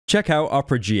check out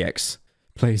Opera GX,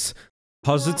 please.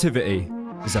 Positivity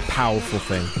is a powerful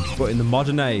thing, but in the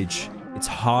modern age, it's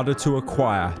harder to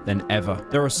acquire than ever.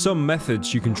 There are some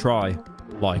methods you can try,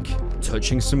 like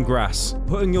touching some grass,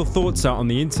 putting your thoughts out on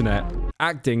the internet,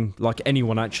 acting like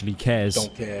anyone actually cares.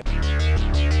 Don't care.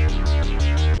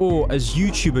 Or, as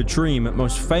YouTuber Dream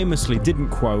most famously didn't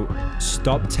quote,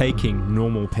 stop taking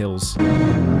normal pills. You're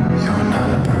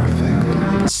not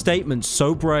perfect. A statement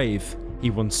so brave, he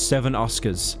won 7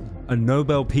 Oscars, a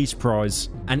Nobel Peace Prize,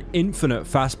 and infinite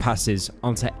fast passes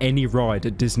onto any ride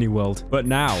at Disney World. But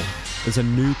now, there's a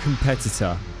new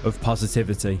competitor of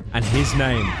positivity, and his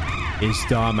name is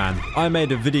Dhar Mann. I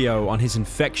made a video on his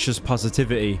infectious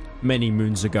positivity many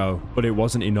moons ago, but it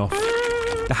wasn't enough.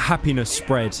 The happiness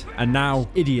spread, and now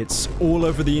idiots all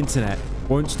over the internet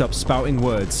won't stop spouting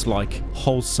words like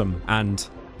wholesome and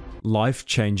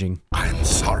life-changing. I'm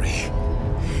sorry.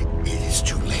 It is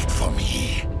too late for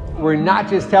me. We're not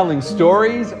just telling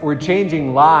stories, we're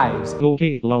changing lives.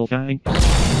 Okay, lol, thanks.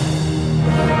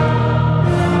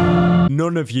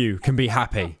 None of you can be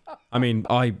happy. I mean,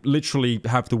 I literally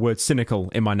have the word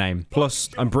cynical in my name. Plus,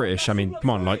 I'm British. I mean,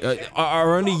 come on, like,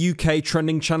 our only UK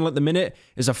trending channel at the minute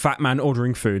is a fat man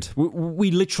ordering food. We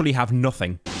literally have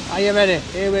nothing. Are you ready?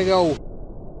 Here we go.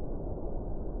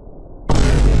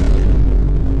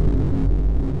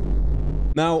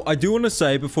 Now, I do want to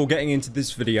say before getting into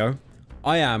this video,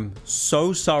 I am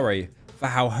so sorry for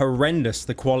how horrendous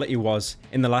the quality was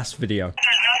in the last video.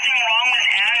 There's nothing wrong with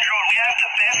Android. We have the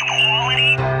best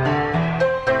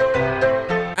quality.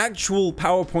 Actual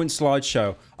PowerPoint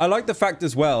slideshow. I like the fact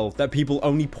as well that people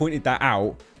only pointed that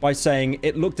out by saying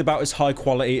it looked about as high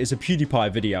quality as a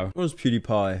PewDiePie video. What does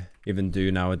PewDiePie even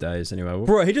do nowadays anyway?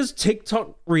 Bro, he does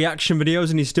TikTok reaction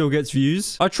videos and he still gets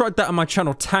views. I tried that and my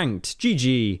channel tanked.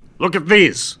 GG. Look at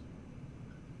these.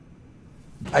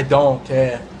 I don't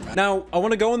care. Now, I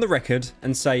want to go on the record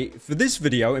and say, for this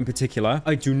video in particular,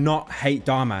 I do not hate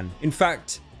Dhar Mann. In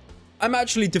fact, I'm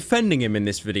actually defending him in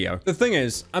this video. The thing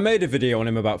is, I made a video on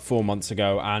him about 4 months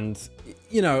ago, and,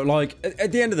 you know, like,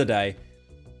 at the end of the day,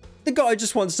 the guy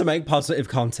just wants to make positive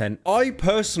content. I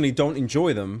personally don't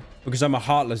enjoy them because I'm a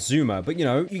heartless Zoomer, but, you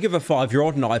know, you give a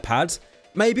 5-year-old an iPad,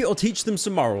 maybe it'll teach them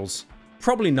some morals.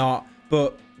 Probably not,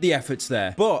 but the effort's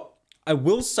there. But I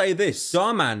will say this,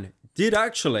 Dhar Mann did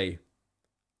actually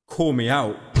call me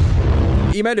out.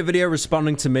 He made a video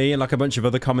responding to me and like a bunch of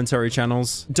other commentary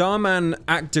channels. Dhar Mann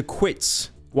actor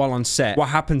quits while on set. What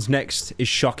happens next is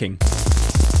shocking.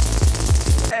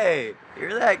 Hey,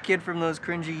 you're that kid from those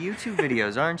cringy YouTube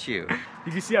videos, aren't you?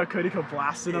 Did you see how Codico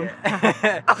blasted him?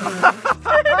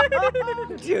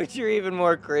 Dude, you're even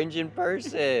more cringe in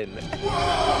person.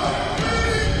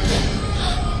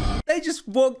 They just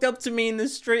walked up to me in the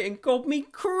street and called me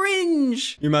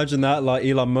cringe. You imagine that, like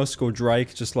Elon Musk or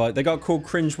Drake, just like, they got called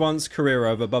cringe once, career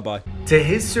over, bye-bye. To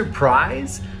his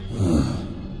surprise,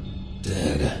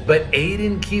 dead. But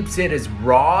Aiden keeps it as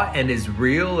raw and as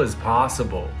real as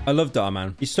possible. I love Dhar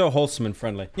Mann. He's so wholesome and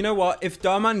friendly. You know what? If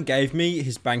Dhar Mann gave me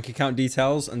his bank account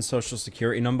details and social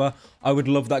security number, I would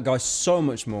love that guy so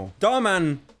much more. Dhar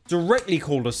Mann directly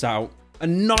called us out,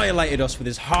 annihilated us with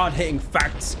his hard-hitting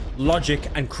facts, logic,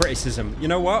 and criticism. You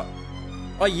know what?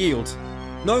 I yield.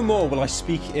 No more will I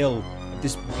speak ill of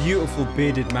this beautiful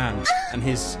bearded man and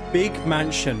his big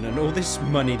mansion and all this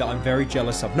money that I'm very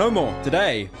jealous of. No more.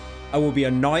 Today, I will be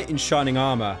a knight in shining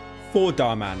armor for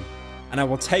Dhar Mann, and I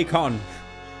will take on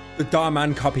the Dhar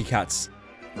Mann copycats.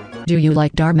 Do you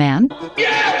like Dhar Mann?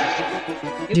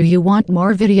 Yes! Do you want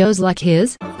more videos like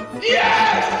his?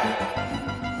 Yes!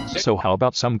 So how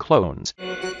about some clones?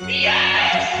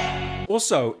 Yes!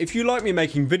 Also, if you like me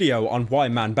making video on why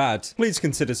man bad, please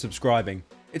consider subscribing.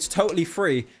 It's totally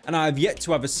free, and I have yet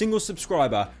to have a single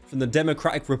subscriber from the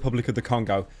Democratic Republic of the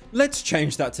Congo. Let's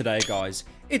change that today, guys.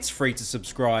 It's free to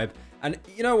subscribe, and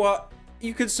you know what?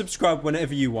 You can subscribe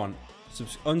whenever you want.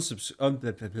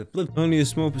 Only a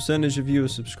small percentage of you are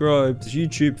subscribed.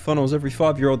 YouTube funnels every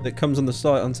 5-year-old that comes on the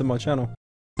site onto my channel.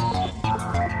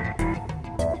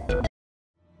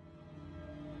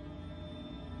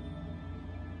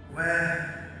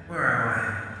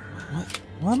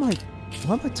 Where am I?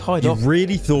 Why am I tied up? You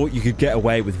really thought you could get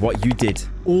away with what you did.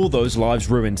 All those lives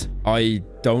ruined. I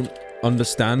don't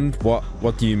understand.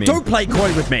 What do you mean? Don't play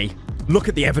coy with me. Look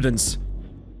at the evidence.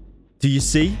 Do you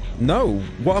see? No.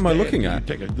 What am I looking at?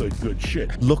 Take a good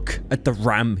shit. Look at the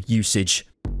RAM usage.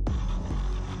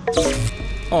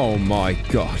 Oh my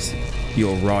god.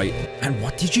 You're right. And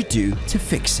what did you do to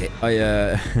fix it?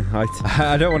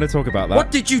 I don't want to talk about that.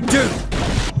 What did you do?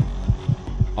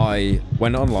 I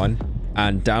went online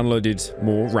and downloaded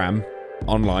more RAM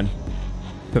online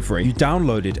for free. You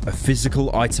downloaded a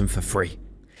physical item for free.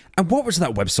 And what was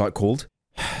that website called?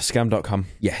 Scam.com.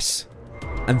 Yes.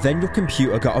 And then your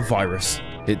computer got a virus.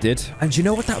 It did. And you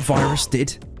know what that virus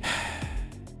did?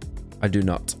 I do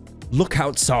not. Look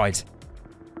outside.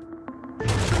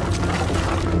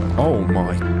 Oh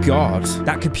my god.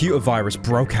 That computer virus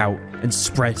broke out and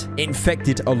spread. It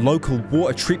infected a local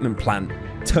water treatment plant,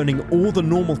 turning all the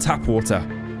normal tap water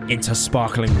into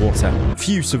sparkling water.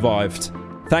 Few survived.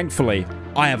 Thankfully,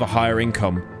 I have a higher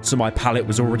income, so my palate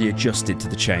was already adjusted to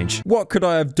the change. What could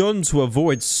I have done to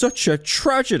avoid such a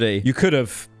tragedy? You could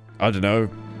have, I don't know,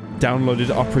 downloaded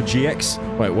Opera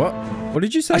GX. Wait, what? What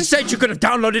did you say? I said you could have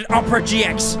downloaded Opera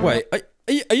GX. Wait,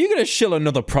 are you going to shill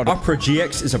another product? Opera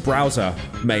GX is a browser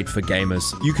made for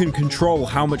gamers. You can control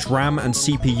how much RAM and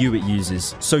CPU it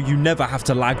uses, so you never have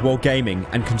to lag while gaming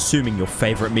and consuming your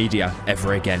favorite media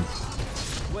ever again.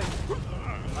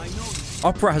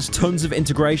 Opera has tons of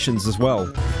integrations as well,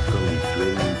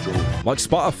 like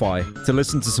Spotify to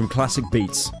listen to some classic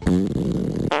beats.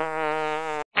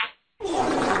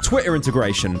 Twitter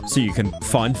integration, so you can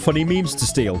find funny memes to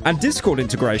steal. And Discord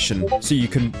integration, so you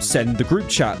can send the group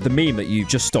chat the meme that you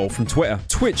just stole from Twitter.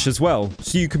 Twitch as well,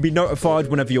 so you can be notified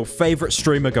whenever your favorite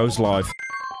streamer goes live.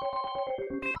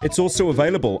 It's also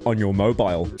available on your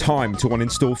mobile. Time to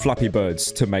uninstall Flappy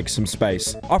Birds to make some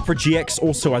space. Opera GX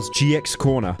also has GX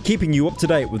Corner, keeping you up to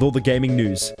date with all the gaming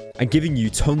news and giving you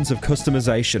tons of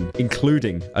customization,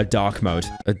 including a dark mode.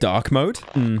 A dark mode?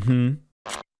 Mm-hmm.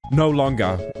 No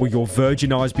longer will your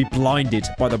virgin eyes be blinded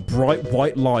by the bright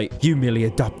white light. You merely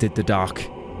adopted the dark.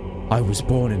 I was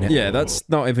born in it. Yeah, that's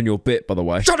not even your bit, by the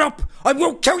way. Shut up! I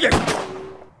will kill you!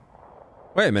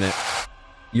 Wait a minute.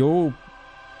 You're...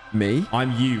 me?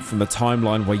 I'm you from the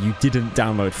timeline where you didn't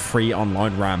download free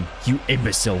online RAM. You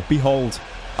imbecile. Behold,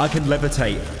 I can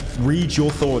levitate, read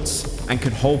your thoughts, and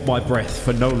can hold my breath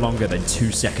for no longer than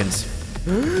 2 seconds.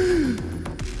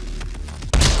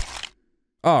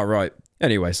 All right.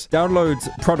 Anyways, download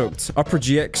product Opera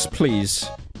GX, please.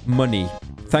 Money.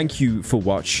 Thank you for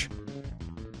watch.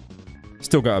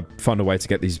 Still gotta find a way to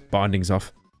get these bindings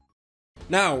off.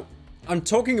 Now, I'm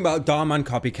talking about Dhar Mann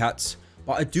copycats,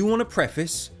 but I do want to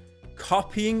preface,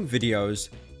 copying videos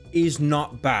is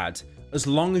not bad as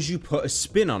long as you put a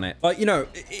spin on it. Like, you know,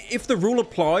 if the rule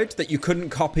applied that you couldn't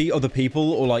copy other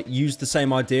people or like use the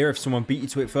same idea if someone beat you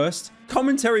to it first,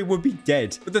 commentary would be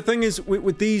dead. But the thing is,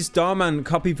 with these Dhar Mann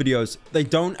copy videos, they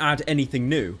don't add anything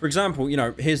new. For example, you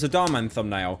know, here's a Dhar Mann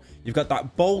thumbnail. You've got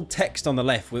that bold text on the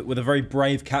left with a very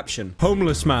brave caption.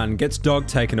 Homeless man gets dog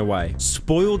taken away.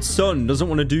 Spoiled son doesn't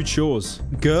want to do chores.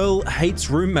 Girl hates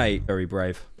roommate. Very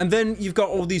brave. And then you've got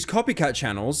all these copycat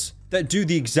channels that do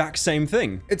the exact same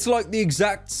thing. It's like the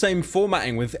exact same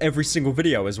formatting with every single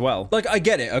video as well. Like, I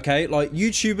get it, okay? Like,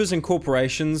 YouTubers and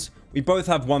corporations, we both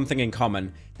have one thing in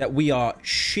common, that we are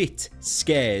shit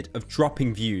scared of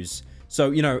dropping views.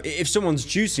 So, you know, if someone's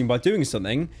juicing by doing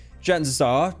something, chances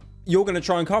are you're going to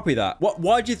try and copy that.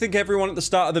 Why do you think everyone at the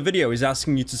start of the video is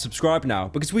asking you to subscribe now?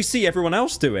 Because we see everyone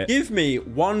else do it. Give me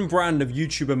one brand of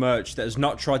YouTuber merch that has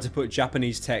not tried to put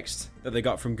Japanese text that they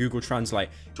got from Google Translate.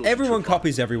 Everyone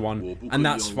copies everyone, and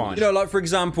that's fine. You know, like, for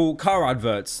example, car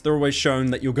adverts. They're always shown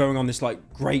that you're going on this,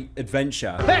 like, great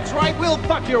adventure. That's right, we'll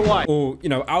fuck your wife. Or, you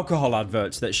know, alcohol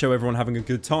adverts that show everyone having a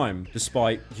good time,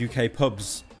 despite UK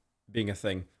pubs being a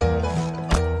thing.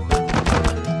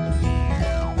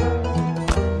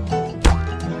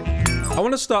 I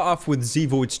want to start off with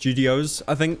Zvoid Studios.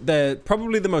 I think they're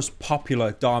probably the most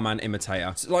popular Dhar Mann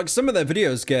imitator. Like, some of their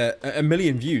videos get a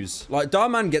million views. Like, Dhar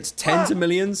Mann gets tens of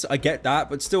millions. I get that,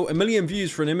 but still, a million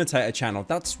views for an imitator channel.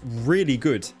 That's really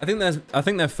good. I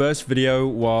think their first video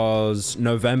was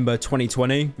November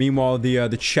 2020. Meanwhile,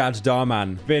 the Chad Dhar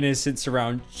Mann been here since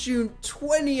around June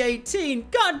 2018.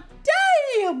 God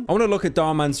damn! I want to look at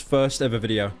Dhar Mann's first ever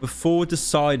video before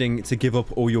deciding to give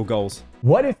up all your goals.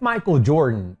 What if Michael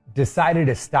Jordan decided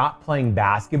to stop playing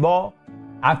basketball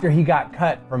after he got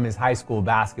cut from his high school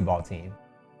basketball team?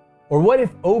 Or what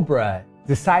if Oprah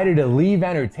decided to leave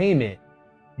entertainment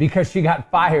because she got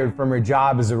fired from her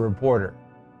job as a reporter?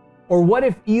 Or what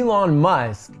if Elon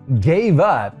Musk gave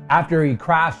up after he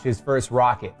crashed his first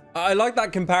rocket? I like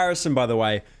that comparison, by the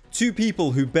way. Two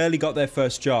people who barely got their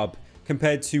first job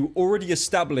compared to already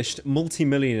established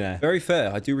multi-millionaire. Very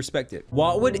fair, I do respect it.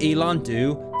 What would Elon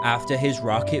do after his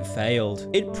rocket failed?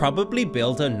 He'd probably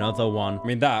build another one. I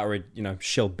mean, that, or he'd, you know,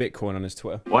 shill Bitcoin on his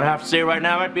Twitter. What I have to say right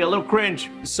now might be a little cringe.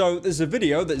 So there's a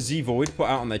video that Zvoid put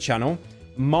out on their channel.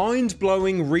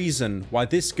 Mind-blowing reason why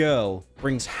this girl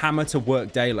brings hammer to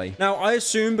work daily. Now, I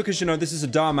assume because, you know, this is a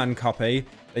Dhar Mann copy,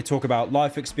 they talk about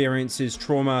life experiences,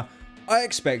 trauma, I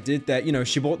expected that, you know,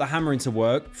 she brought the hammer into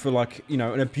work for like, you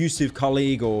know, an abusive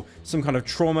colleague or some kind of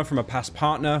trauma from a past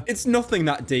partner. It's nothing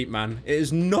that deep, man. It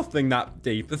is nothing that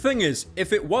deep. The thing is,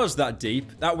 if it was that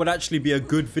deep, that would actually be a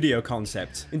good video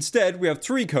concept. Instead, we have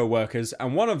 3 co-workers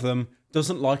and one of them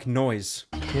doesn't like noise.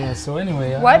 Yeah, so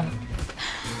anyway... What?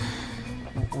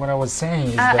 What I was saying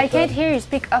is I can't hear you.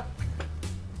 Speak up.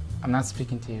 I'm not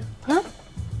speaking to you. Huh?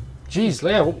 Jeez,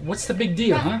 Leia, what's the big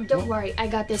deal, huh? Don't worry, I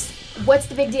got this. What's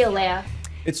the big deal, Leia?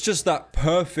 It's just that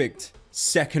perfect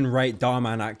second-rate Dhar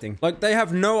Mann acting. Like, they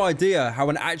have no idea how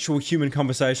an actual human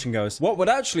conversation goes. What would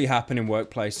actually happen in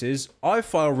workplaces, I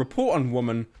file report on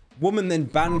woman then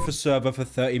banned for server for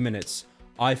 30 minutes.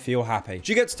 I feel happy.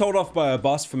 She gets told off by her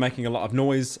boss for making a lot of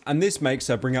noise, and this makes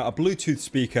her bring out a Bluetooth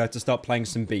speaker to start playing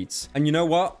some beats. And you know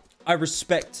what? I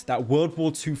respect that World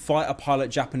War II fighter pilot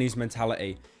Japanese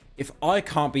mentality. If I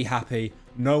can't be happy,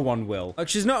 no one will. Like,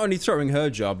 she's not only throwing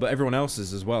her job, but everyone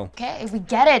else's as well. Okay, we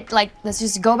get it. Like, let's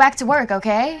just go back to work,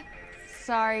 okay?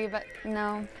 Sorry, but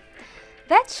no.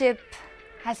 That ship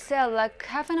has sailed like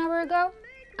half an hour ago.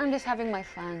 I'm just having my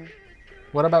fun.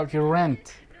 What about your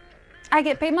rent? I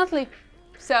get paid monthly,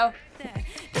 so...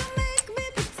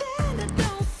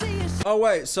 Oh,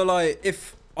 wait, so like,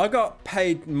 if I got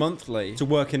paid monthly to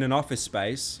work in an office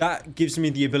space, that gives me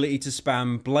the ability to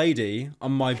spam Bladey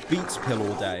on my Beats pill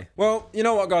all day. Well, you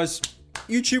know what, guys?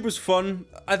 YouTube was fun.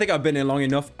 I think I've been here long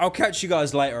enough. I'll catch you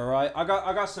guys later, all right? I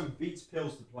got some Beats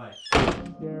pills to play.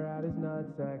 Do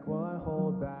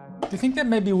you think that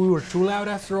maybe we were too loud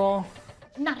after all?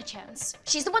 Not a chance.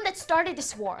 She's the one that started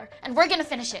this war, and we're gonna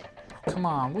finish it. Come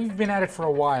on, we've been at it for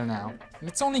a while now, and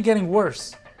it's only getting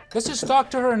worse. Let's just talk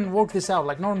to her and work this out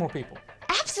like normal people.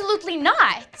 Absolutely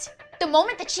not! The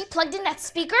moment that she plugged in that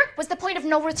speaker was the point of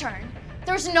no return.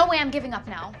 There's no way I'm giving up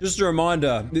now. Just a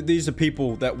reminder, these are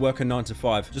people that work a 9 to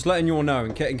 5. Just letting you all know,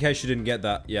 in case you didn't get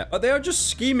that yet. But they are just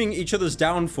scheming each other's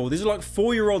downfall. These are like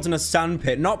 4-year-olds in a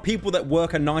sandpit, not people that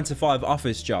work a 9 to 5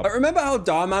 office job. Like, remember how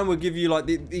Dhar Mann would give you like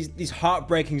these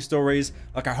heartbreaking stories,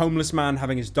 like a homeless man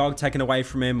having his dog taken away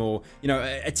from him, or, you know,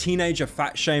 a teenager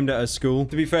fat shamed at her school.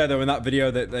 To be fair though, in that video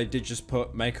that they did just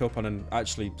put makeup on an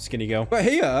actually skinny girl. But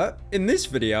here, in this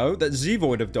video that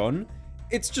Zvoid have done,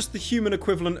 it's just the human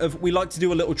equivalent of we like to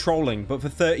do a little trolling, but for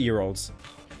 30-year-olds.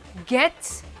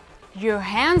 Get your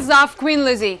hands off Queen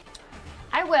Lizzie.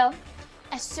 I will,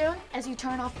 as soon as you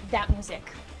turn off that music.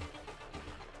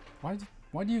 Why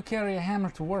do you carry a hammer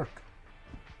to work?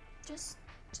 Just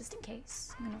in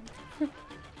case, you know.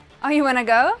 Oh, you wanna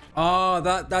go? Oh,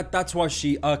 that's why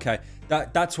she... Okay.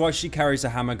 That's why she carries a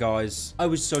hammer, guys. I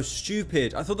was so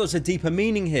stupid. I thought there was a deeper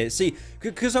meaning here. See,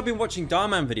 because I've been watching Dhar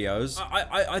Mann videos,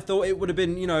 I thought it would have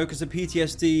been, you know, because of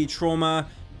PTSD, trauma.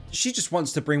 She just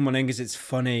wants to bring one in because it's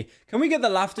funny. Can we get the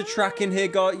laughter track in here,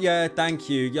 guys? Yeah, thank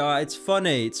you. Yeah, it's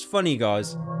funny. It's funny,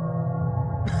 guys.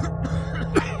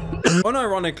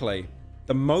 Unironically,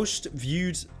 the most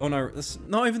viewed... Oh, no, that's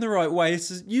not even the right way.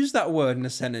 It's use that word in a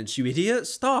sentence, you idiot.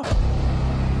 Stop.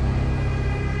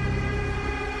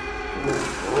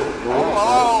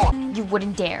 You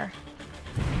wouldn't dare.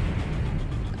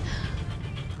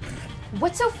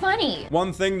 What's so funny?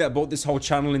 One thing that brought this whole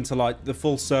channel into like the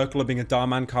full circle of being a Dhar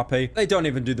Mann copy, they don't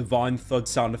even do the Vine thud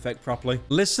sound effect properly.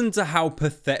 Listen to how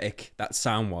pathetic that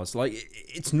sound was. Like,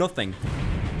 it's nothing.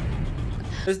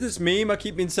 There's this meme I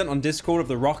keep being sent on Discord of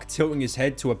The Rock tilting his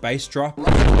head to a bass drop.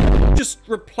 Just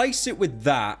replace it with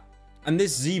that, and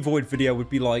this Zvoid video would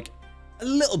be like a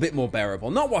little bit more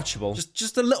bearable. Not watchable,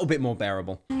 just a little bit more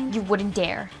bearable. You wouldn't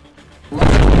dare.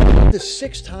 The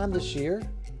 6th time this year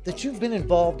that you've been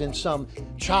involved in some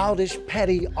childish,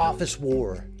 petty office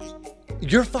war.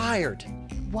 You're fired.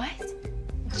 What?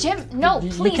 Jim, no,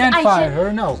 please. We can't fire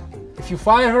her, no. If you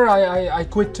fire her, I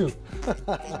quit too.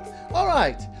 All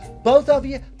right, both of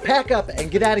you pack up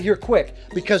and get out of here quick,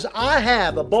 because I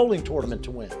have a bowling tournament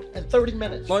to win in 30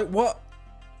 minutes. Like, what?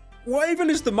 What even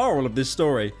is the moral of this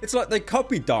story? It's like they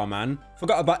copied Dhar Mann,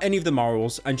 forgot about any of the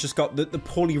morals, and just got the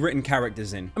poorly written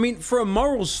characters in. I mean, for a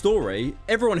moral story,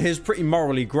 everyone here is pretty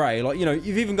morally grey. Like, you know,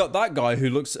 you've even got that guy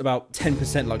who looks about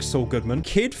 10% like Saul Goodman.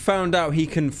 Kid found out he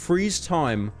can freeze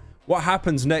time. What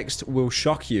happens next will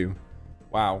shock you.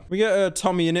 Wow. We get a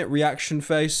Tommy in it reaction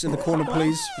face in the corner,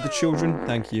 please, for the children.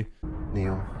 Thank you.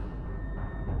 Neil,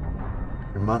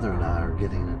 your mother and I are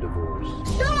getting a divorce.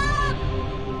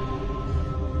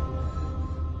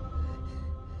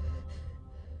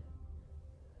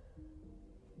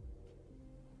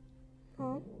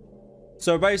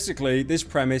 So basically, this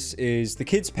premise is the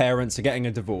kid's parents are getting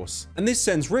a divorce. And this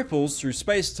sends ripples through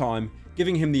space-time,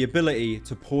 giving him the ability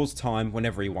to pause time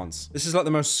whenever he wants. This is like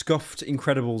the most scuffed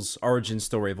Incredibles origin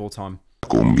story of all time.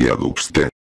 Cambiado usted.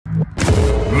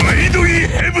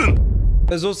 heaven!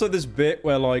 There's also this bit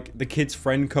where, like, the kid's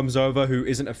friend comes over who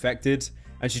isn't affected,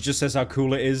 and she just says how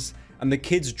cool it is, and the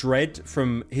kid's dread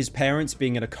from his parents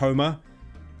being in a coma,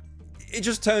 it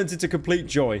just turns into complete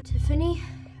joy. Tiffany,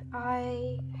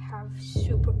 I have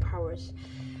superpowers.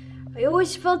 I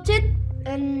always felt it,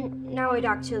 and now it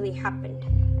actually happened.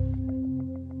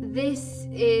 This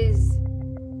is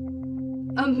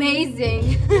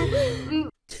amazing.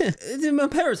 My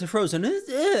parents are frozen.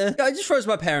 I just froze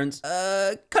my parents.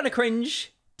 Kind of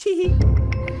cringe. Tee.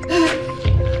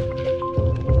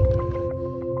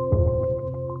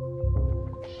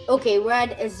 Okay,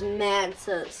 red is mad,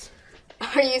 sis.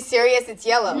 Are you serious? It's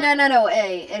yellow. No,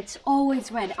 hey, it's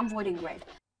always red. I'm voting red.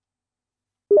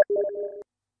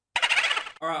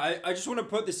 Alright, I just want to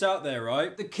put this out there,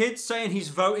 right? The kid's saying he's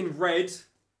voting red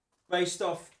based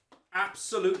off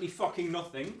absolutely fucking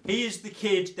nothing. He is the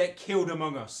kid that killed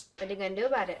Among Us. What are you gonna do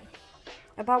about it?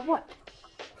 About what?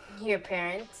 Your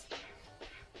parents.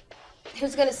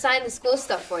 Who's gonna sign the school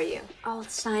stuff for you? I'll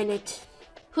sign it.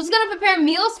 Who's gonna prepare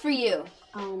meals for you?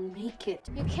 I'll make it.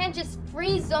 You can't just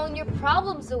free zone your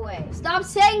problems away. Stop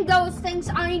saying those things.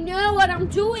 I know what I'm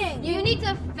doing. You need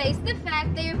to face the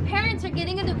fact that your parents are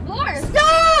getting a divorce.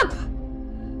 Stop!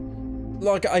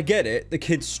 Like, I get it, the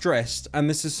kid's stressed, and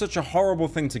this is such a horrible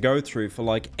thing to go through for,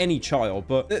 like, any child,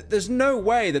 but there's no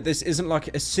way that this isn't,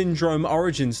 like, a syndrome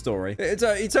origin story.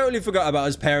 He totally forgot about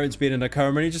his parents being in a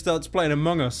coma, and he just starts playing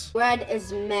Among Us. Red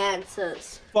is mad,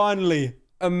 sis. Finally,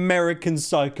 American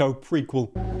Psycho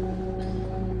prequel.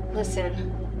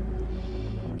 Listen,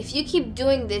 if you keep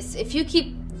doing this, if you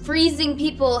keep freezing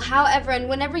people however and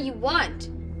whenever you want,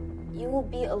 you will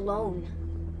be alone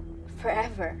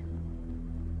forever.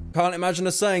 Can't imagine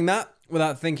us saying that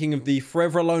without thinking of the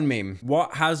Forever Alone meme.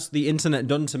 What has the internet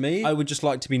done to me? I would just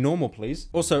like to be normal, please.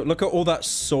 Also, look at all that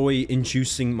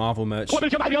soy-inducing Marvel merch.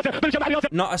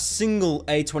 Not a single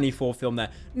A24 film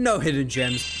there. No hidden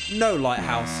gems. No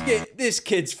lighthouse. Yeah, this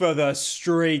kid's for the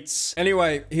streets.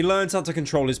 Anyway, he learns how to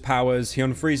control his powers. He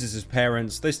unfreezes his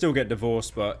parents. They still get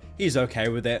divorced, but he's okay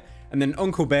with it. And then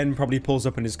Uncle Ben probably pulls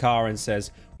up in his car and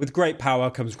says, with great power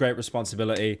comes great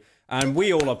responsibility. And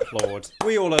we all applaud.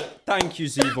 We all thank you,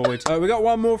 Z-Void. We got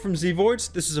one more from Z-Void.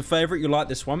 This is a favorite. You like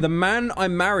this one. The man I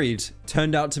married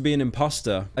turned out to be an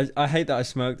imposter. I hate that I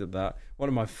smirked at that. What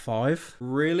am I, 5?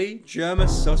 Really? German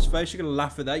susface? You're gonna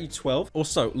laugh at that, you 12?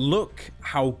 Also, look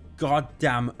how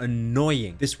goddamn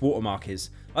annoying this watermark is.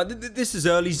 Like, this is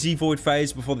early Z-Void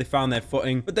phase before they found their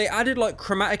footing, but they added like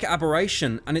chromatic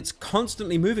aberration and it's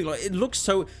constantly moving. Like, it looks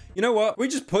so, you know what? We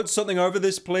just put something over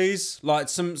this, please. Like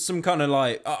some kind of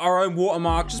like our own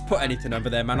watermark. Just put anything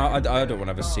over there, man. I don't want to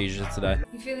have a seizure today.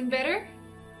 You feeling better?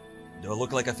 Do I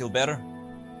look like I feel better?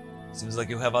 Seems like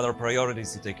you have other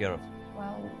priorities to take care of.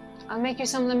 Well, I'll make you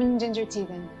some lemon ginger tea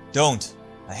then. Don't.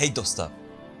 I hate those stuff.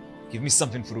 Give me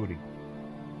something fruity.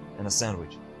 And a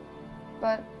sandwich.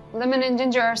 But lemon and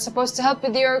ginger are supposed to help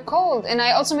with your cold, and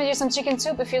I also made you some chicken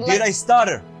soup if you'd like. Did I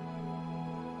stutter?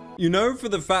 You know for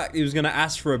the fact he was going to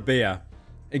ask for a beer.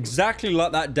 Exactly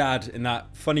like that dad in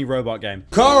that funny robot game.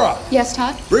 Kara! Yes,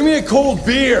 Todd? Bring me a cold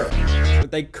beer! But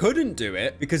they couldn't do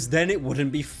it because then it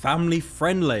wouldn't be family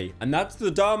friendly. And that's the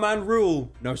Dhar Mann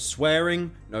rule. No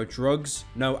swearing, no drugs,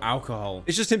 no alcohol.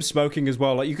 It's just him smoking as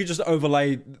well. Like, you could just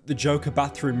overlay the Joker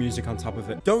bathroom music on top of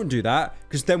it. Don't do that,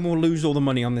 because then we'll lose all the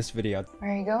money on this video.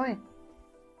 Where are you going?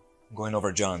 I'm going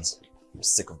over John's. I'm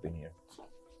sick of being here.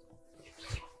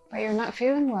 But you're not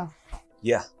feeling well.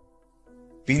 Yeah.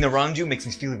 Being around you makes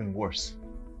me feel even worse.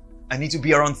 I need to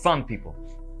be around fun people,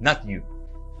 not you.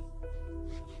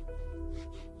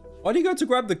 Why do you go to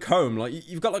grab the comb? Like,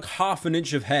 you've got like half an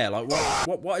inch of hair. Like,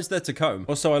 what is there to comb?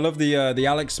 Also, I love the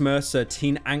Alex Mercer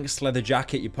teen angst leather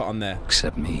jacket you put on there.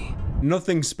 Except me.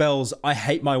 Nothing spells I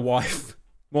hate my wife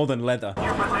more than leather.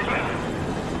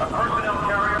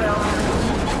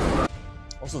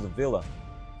 Also the villa.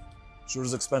 Sure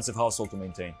is an expensive household to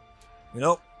maintain. You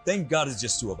know, thank God it's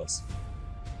just 2 of us.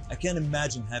 I can't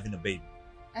imagine having a baby.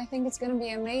 I think it's gonna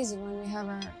be amazing when we have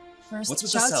our first What's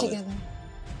with the child salad? together.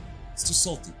 It's too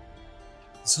salty.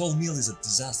 This whole meal is a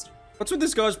disaster. What's with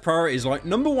this guy's priorities? Like,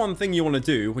 number one thing you want to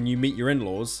do when you meet your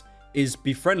in-laws is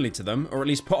be friendly to them, or at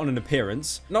least put on an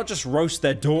appearance, not just roast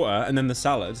their daughter and then the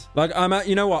salad. Like,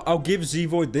 you know what? I'll give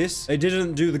Z-Void this. They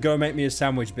didn't do the go make me a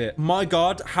sandwich bit. My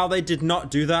God, how they did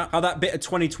not do that. How that bit of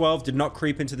 2012 did not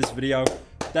creep into this video.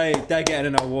 They're getting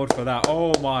an award for that.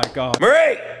 Oh my God.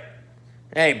 Marie!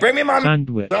 Hey, bring me my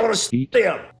sandwich. I want to see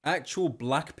him. Actual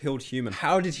black-pilled human.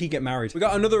 How did he get married? We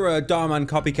got another Dhar Mann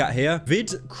copycat here.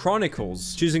 Vid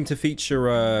Chronicles, choosing to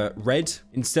feature red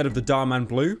instead of the Dhar Mann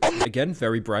blue. Again,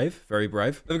 very brave, very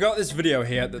brave. We've got this video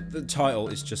here. The title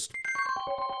is just...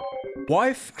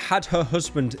 Wife had her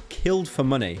husband killed for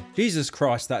money. Jesus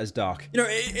Christ, that is dark. You know,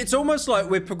 it's almost like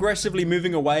we're progressively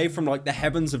moving away from like the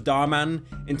heavens of Dhar Mann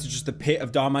into just the pit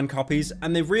of Dhar Mann copies.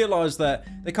 And they've realized that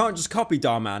they can't just copy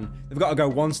Dhar Mann. They've got to go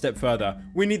one step further.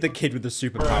 We need the kid with the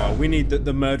superpower. We need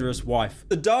the murderous wife.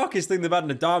 The darkest thing they've had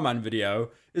in a Dhar Mann video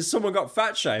is someone got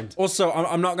fat shamed. Also,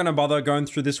 I'm not gonna bother going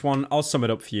through this one. I'll sum it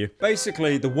up for you.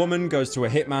 Basically, the woman goes to a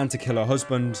hitman to kill her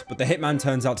husband, but the hitman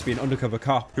turns out to be an undercover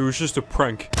cop who was just a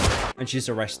prank. And she's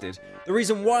arrested. The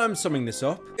reason why I'm summing this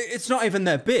up, it's not even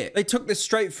their bit. They took this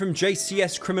straight from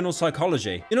JCS Criminal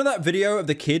Psychology. You know that video of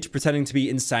the kid pretending to be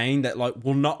insane that like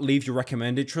will not leave your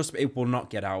recommended? Trust me, it will not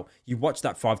get out. You watch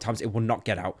that 5 times, it will not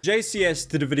get out. JCS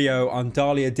did a video on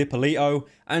Dalia DiPolito,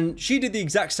 and she did the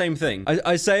exact same thing.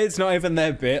 I say it's not even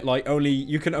their bit, like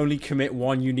you can only commit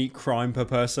one unique crime per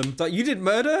person. Like, you did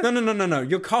murder? No,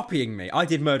 you're copying me. I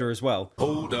did murder as well.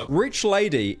 Hold up. Rich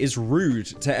lady is rude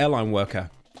to airline worker.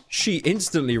 She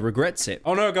instantly regrets it.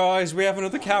 Oh no, guys, we have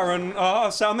another Karen.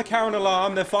 Sound the Karen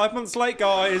alarm. They're 5 months late,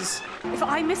 guys. If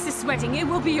I miss this wedding, it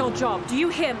will be your job. Do you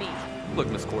hear me? Look,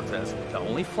 Miss Cortez, the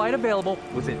only flight available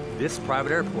was in this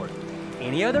private airport.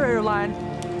 Any other airline,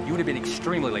 you would have been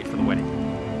extremely late for the wedding.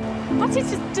 But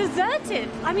it's deserted.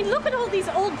 I mean, look at all these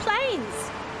old planes.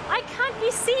 I can't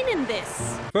be seen in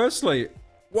this. Firstly,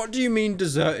 what do you mean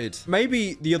deserted?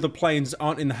 Maybe the other planes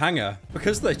aren't in the hangar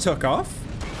because they took off?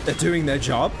 They're doing their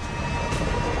job?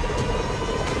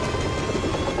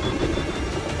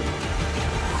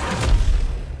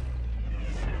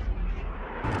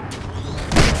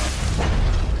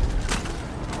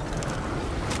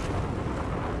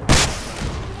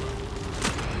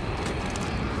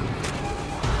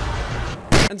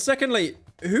 And secondly,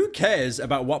 who cares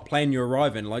about what plane you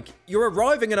arrive in? Like, you're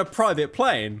arriving in a private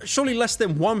plane. Surely less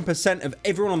than 1% of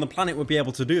everyone on the planet would be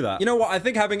able to do that. You know what? I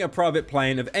think having a private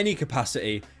plane of any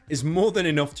capacity is more than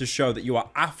enough to show that you are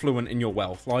affluent in your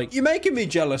wealth. Like, you're making me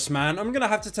jealous, man. I'm gonna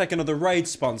have to take another raid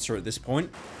sponsor at this point.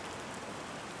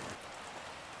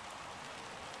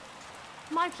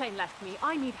 My plane left me.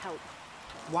 I need help.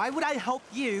 Why would I help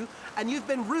you? And you've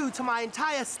been rude to my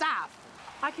entire staff.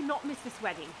 I cannot miss this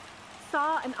wedding.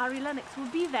 Sar and Ari Lennox will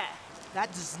be there.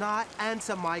 That does not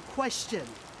answer my question.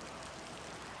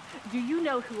 Do you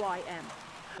know who I am?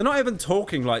 They're not even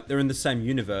talking like they're in the same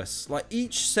universe. Like,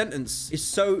 each sentence is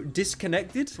so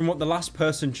disconnected from what the last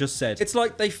person just said. It's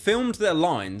like they filmed their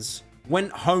lines,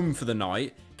 went home for the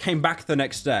night, came back the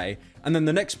next day, and then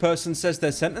the next person says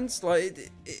their sentence.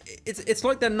 Like, it's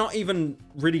like they're not even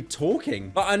really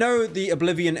talking. But I know the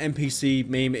Oblivion NPC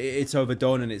meme, it's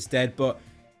overdone and it's dead, but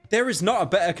there is not a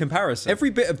better comparison. Every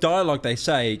bit of dialogue they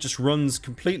say just runs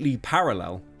completely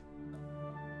parallel.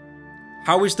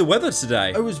 How is the weather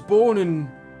today? I was born in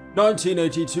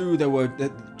 1982. There were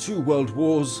 2 world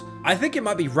wars. I think it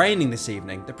might be raining this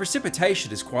evening. The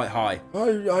precipitation is quite high.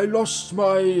 I lost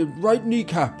my right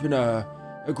kneecap in a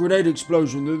grenade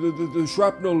explosion. The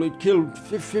shrapnel, it killed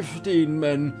 15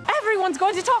 men. Everyone's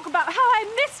going to talk about how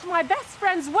I missed my best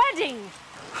friend's wedding.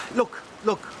 Look.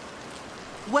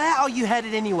 Where are you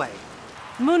headed anyway?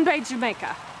 Moon Bay,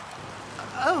 Jamaica.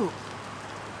 Oh,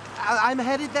 I'm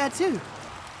headed there too.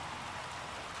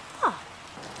 Huh.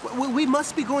 We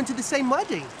must be going to the same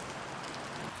wedding.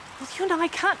 Well, you and I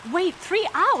can't wait 3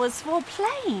 hours for a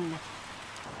plane.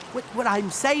 What I'm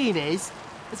saying is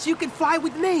you can fly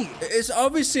with me. It's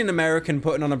obviously an American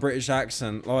putting on a British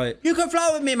accent. Like, you can fly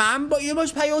with me, man, but you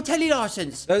must pay your telly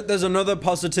license. There's another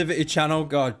positivity channel.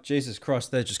 God, Jesus Christ,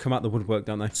 they just come out the woodwork,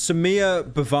 don't they? Samir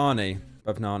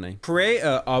Bhavnani,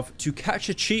 creator of To Catch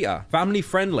a Cheetah, family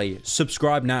friendly,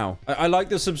 subscribe now. I like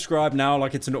the subscribe now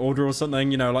like it's an order or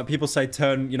something, you know, like people say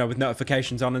turn, you know, with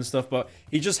notifications on and stuff, but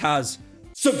he just has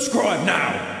subscribe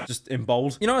now, just in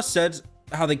bold. You know, I said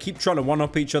how they keep trying to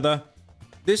one-up each other.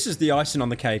 This is the icing on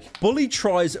the cake. Bully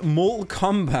tries Mortal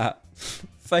Kombat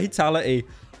fatality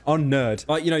on nerd.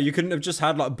 Like, you know, you couldn't have just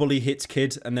had like Bully hits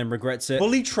kid and then regrets it.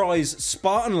 Bully tries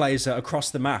Spartan laser across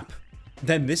the map.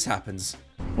 Then this happens.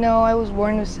 No, I was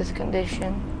born with this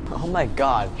condition. Oh my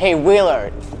God. Hey,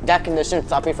 Wheeler, that condition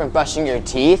stopped you from brushing your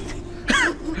teeth?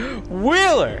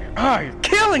 Wheeler! Oh, you're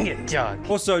killing it, Doug.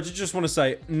 Also, I just want to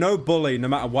say, no bully, no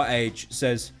matter what age,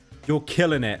 says, you're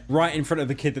killing it right in front of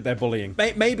the kid that they're bullying.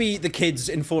 Maybe the kids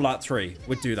in Fallout 3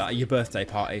 would do that at your birthday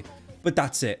party, but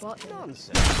that's it. What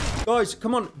nonsense. Guys,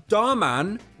 come on. Dhar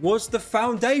Mann was the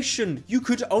foundation. You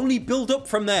could only build up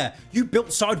from there. You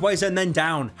built sideways and then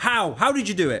down. How? How did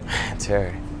you do it?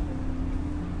 Terry,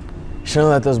 you shouldn't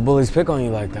let those bullies pick on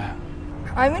you like that.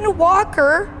 I'm in a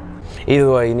walker.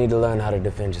 Either way, you need to learn how to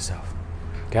defend yourself.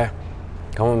 Okay?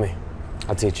 Come with me.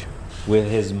 I'll teach you.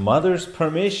 With his mother's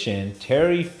permission,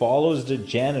 Terry follows the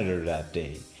janitor that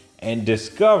day and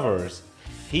discovers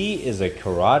he is a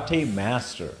karate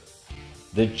master.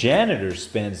 The janitor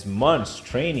spends months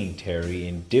training Terry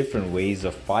in different ways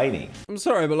of fighting. I'm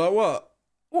sorry, but like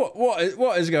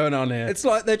what is going on here? It's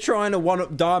like they're trying to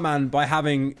one-up Dhar Mann by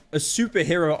having a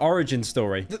superhero origin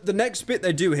story. The next bit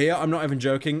they do here, I'm not even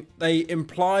joking, they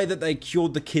imply that they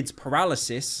cured the kid's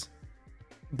paralysis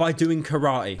by doing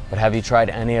karate. But have you tried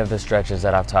any of the stretches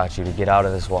that I've taught you to get out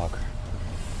of this walker?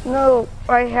 No,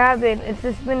 I haven't. It's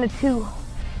just been too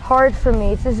hard for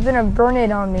me. It's just been a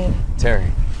burden on me.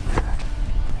 Terry,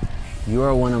 you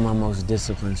are one of my most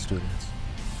disciplined students.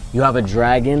 You have a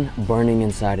dragon burning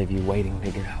inside of you waiting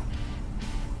to get out.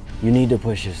 You need to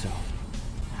push yourself.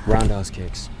 Roundhouse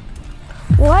kicks.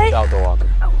 What? Without the walker.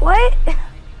 What?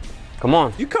 Come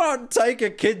on. You can't take a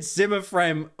kid's Zimmer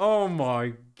frame. Oh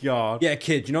my God. Yeah,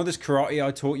 kid, you know this karate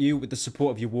I taught you with the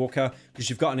support of your walker because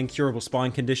you've got an incurable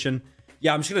spine condition?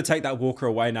 Yeah, I'm just gonna take that walker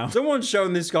away now. Someone's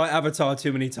shown this guy Avatar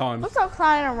too many times. Let's stop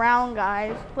clowning around,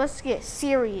 guys. Let's get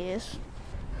serious.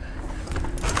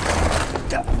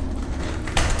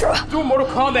 Do a Mortal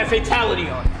Kombat fatality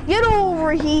on it. Get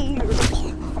over here.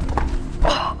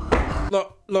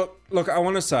 Look, I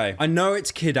want to say, I know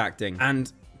it's kid acting,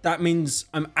 and that means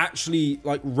I'm actually,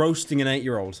 like, roasting an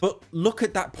 8-year-old. But look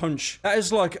at that punch. That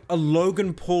is like a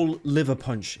Logan Paul liver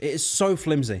punch. It is so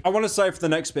flimsy. I want to say for the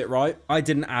next bit, right? I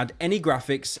didn't add any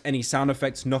graphics, any sound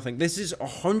effects, nothing. This is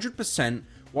 100%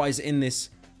 what is in this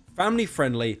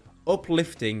family-friendly,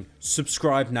 uplifting,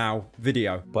 subscribe now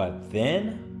video. But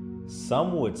then,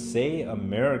 some would say a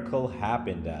miracle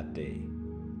happened that day.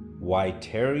 Why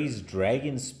Terry's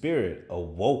dragon spirit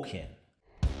awoke him.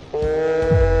 I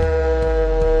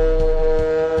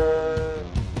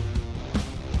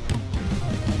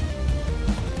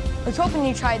was hoping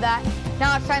you'd try that.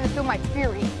 Now it's time to feel my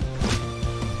fury.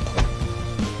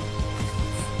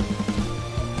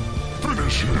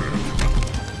 Finish him.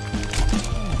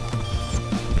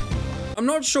 I'm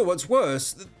not sure what's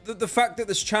worse, the fact that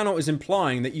this channel is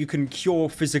implying that you can cure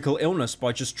physical illness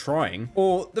by just trying,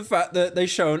 or the fact that they've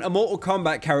shown a Mortal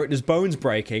Kombat character's bones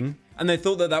breaking, and they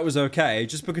thought that that was okay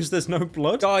just because there's no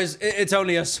blood. Guys, it's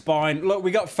only a spine. Look, we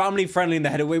got family friendly in the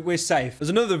header. We're safe. There's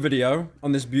another video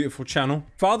on this beautiful channel.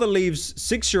 Father leaves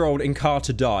 6-year-old in car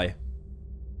to die.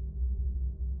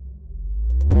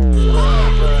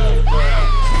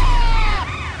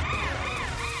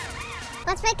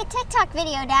 Let's make a TikTok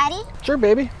video, Daddy. Sure,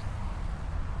 baby.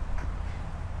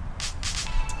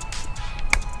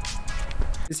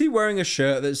 Is he wearing a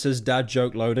shirt that says dad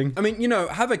joke loading? I mean, you know,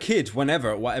 have a kid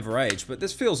whenever, at whatever age, but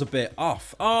this feels a bit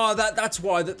off. Oh, that's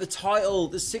why, the title,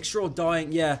 the 6-year-old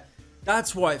dying, yeah,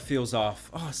 that's why it feels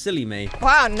off. Oh, silly me.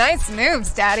 Wow, nice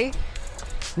moves, Daddy.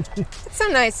 It's so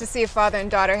nice to see a father and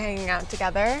daughter hanging out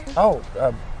together. Oh,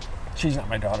 she's not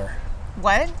my daughter.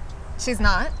 What? She's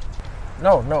not?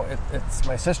 No, it's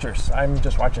my sister's. I'm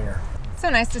just watching her. So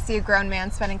nice to see a grown man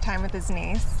spending time with his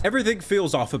niece. Everything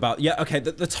feels off about, yeah, okay,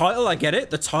 the title, I get it.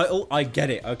 The title, I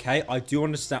get it, okay? I do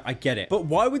understand, I get it. But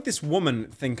why would this woman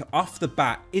think off the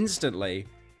bat instantly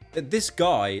that this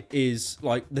guy is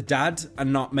like the dad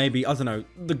and not maybe, I don't know,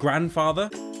 the grandfather?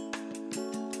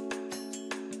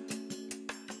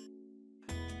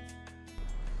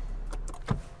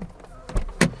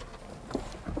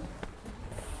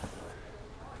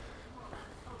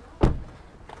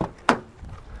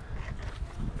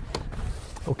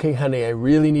 Okay, honey, I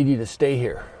really need you to stay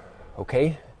here,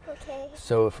 okay? Okay.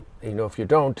 So if you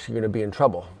don't, you're gonna be in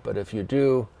trouble. But if you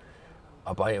do,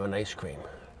 I'll buy you an ice cream.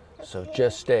 Okay. So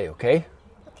just stay, okay?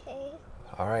 Okay.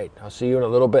 All right, I'll see you in a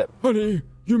little bit. Honey,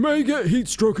 you may get heat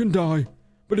stroke and die,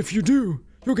 but if you do,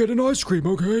 you'll get an ice cream,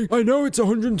 okay? I know it's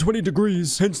 120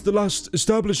 degrees, hence the last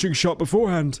establishing shot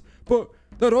beforehand, but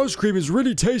that ice cream is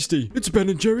really tasty. It's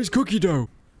Ben & Jerry's cookie dough.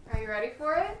 Are you ready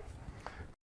for it?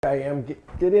 I am.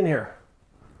 Get in here.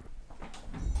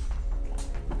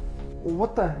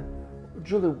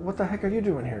 Julie, what the heck are you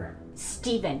doing here?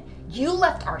 Steven, you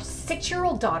left our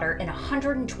 6-year-old daughter in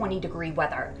 120-degree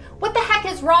weather. What the heck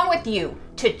is wrong with you?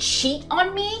 To cheat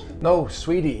on me? No,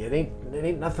 sweetie, it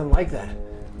ain't nothing like that.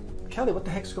 Kelly, what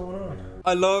the heck's going on?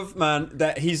 I love, man,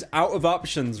 that he's out of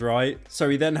options, right? So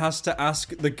he then has to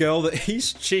ask the girl that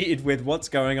he's cheated with what's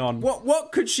going on.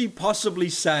 What could she possibly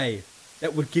say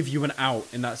that would give you an out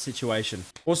in that situation?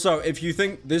 Also, if you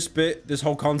think this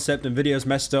whole concept and video is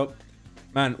messed up,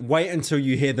 man, wait until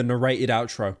you hear the narrated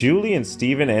outro. Julie and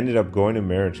Steven ended up going to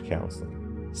marriage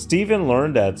counseling. Steven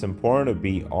learned that it's important to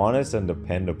be honest and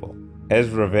dependable. As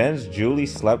revenge, Julie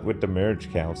slept with the marriage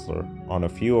counselor on a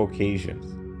few occasions.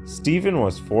 Steven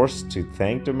was forced to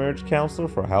thank the marriage counselor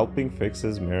for helping fix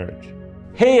his marriage.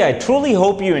 Hey, I truly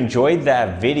hope you enjoyed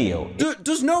that video.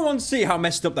 Does no one see how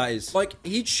messed up that is? Like,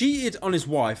 he cheated on his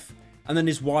wife, and then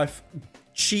his wife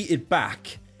cheated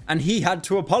back, and he had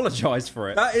to apologize for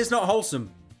it. That is not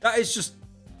wholesome. That is just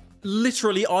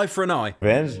literally eye for an eye.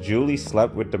 Revenge Julie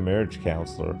slept with the marriage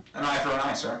counselor. An eye for an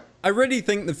eye, sir. I really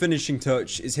think the finishing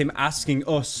touch is him asking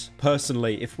us,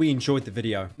 personally, if we enjoyed the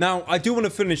video. Now, I do want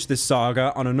to finish this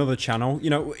saga on another channel.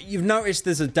 You know, you've noticed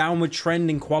there's a downward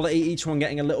trend in quality, each one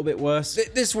getting a little bit worse.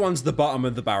 This one's the bottom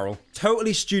of the barrel.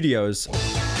 Totally Studios.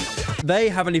 They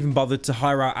haven't even bothered to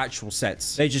hire out actual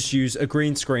sets. They just use a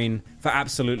green screen for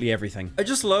absolutely everything. I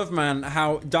just love, man,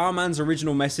 how Dhar Mann's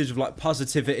original message of like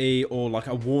positivity or like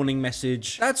a warning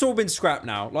message, that's all been scrapped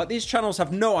now. Like, these channels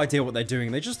have no idea what they're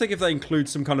doing. They just think if they include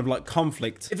some kind of like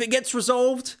conflict, if it gets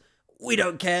resolved, we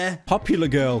don't care. Popular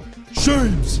girl.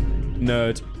 Shames.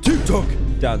 Nerd. TikTok.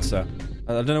 Dancer.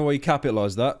 I don't know why you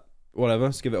capitalized that. Whatever,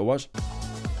 let's give it a watch.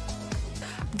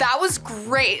 That was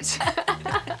great.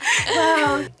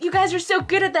 Wow, you guys are so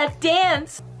good at that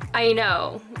dance. I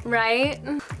know, right?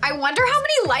 I wonder how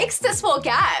many likes this will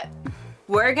get.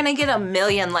 We're gonna get 1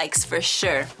 million likes for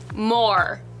sure.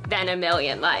 More than 1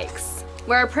 million likes.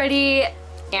 We're pretty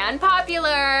and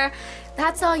popular.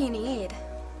 That's all you need.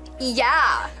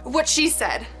 Yeah, what she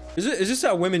said. Is this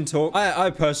how women talk? I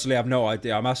personally have no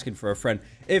idea. I'm asking for a friend.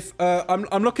 If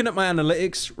I'm looking at my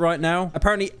analytics right now.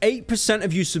 Apparently 8%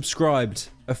 of you subscribed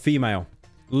are female.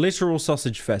 Literal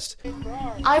sausage fest.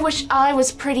 I wish I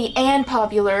was pretty and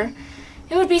popular.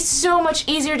 It would be so much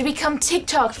easier to become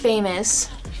TikTok famous.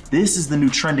 This is the new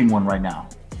trending one right now.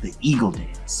 The eagle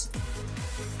dance.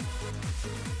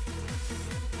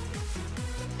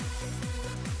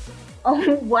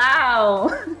 Oh, wow.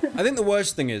 I think the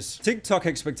worst thing is TikTok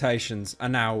expectations are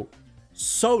now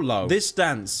so low. This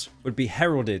dance would be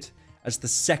heralded as the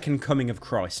second coming of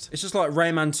Christ. It's just like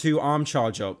Rayman 2 arm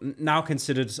charge up, now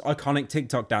considered iconic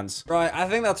TikTok dance. Right, I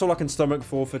think that's all I can stomach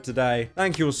for today.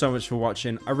 Thank you all so much for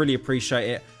watching. I really appreciate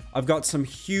it. I've got some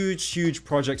huge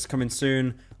projects coming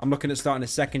soon. I'm looking at starting a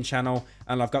second channel,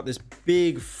 and I've got this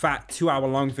big, fat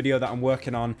 2-hour-long video that I'm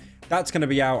working on. That's gonna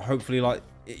be out, hopefully, like,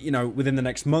 you know, within the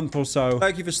next month or so.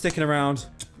 Thank you for sticking around.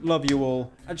 Love you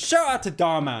all. And shout out to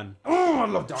Dhar Mann. Oh, I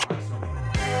love Dhar Mann so much.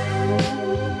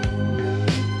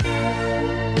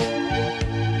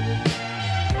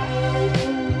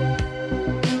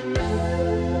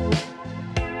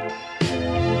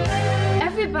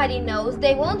 Everybody knows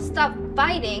they won't stop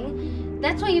fighting.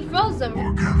 That's why you froze them.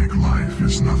 Organic life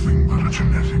is nothing but a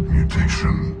genetic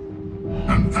mutation,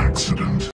 an accident.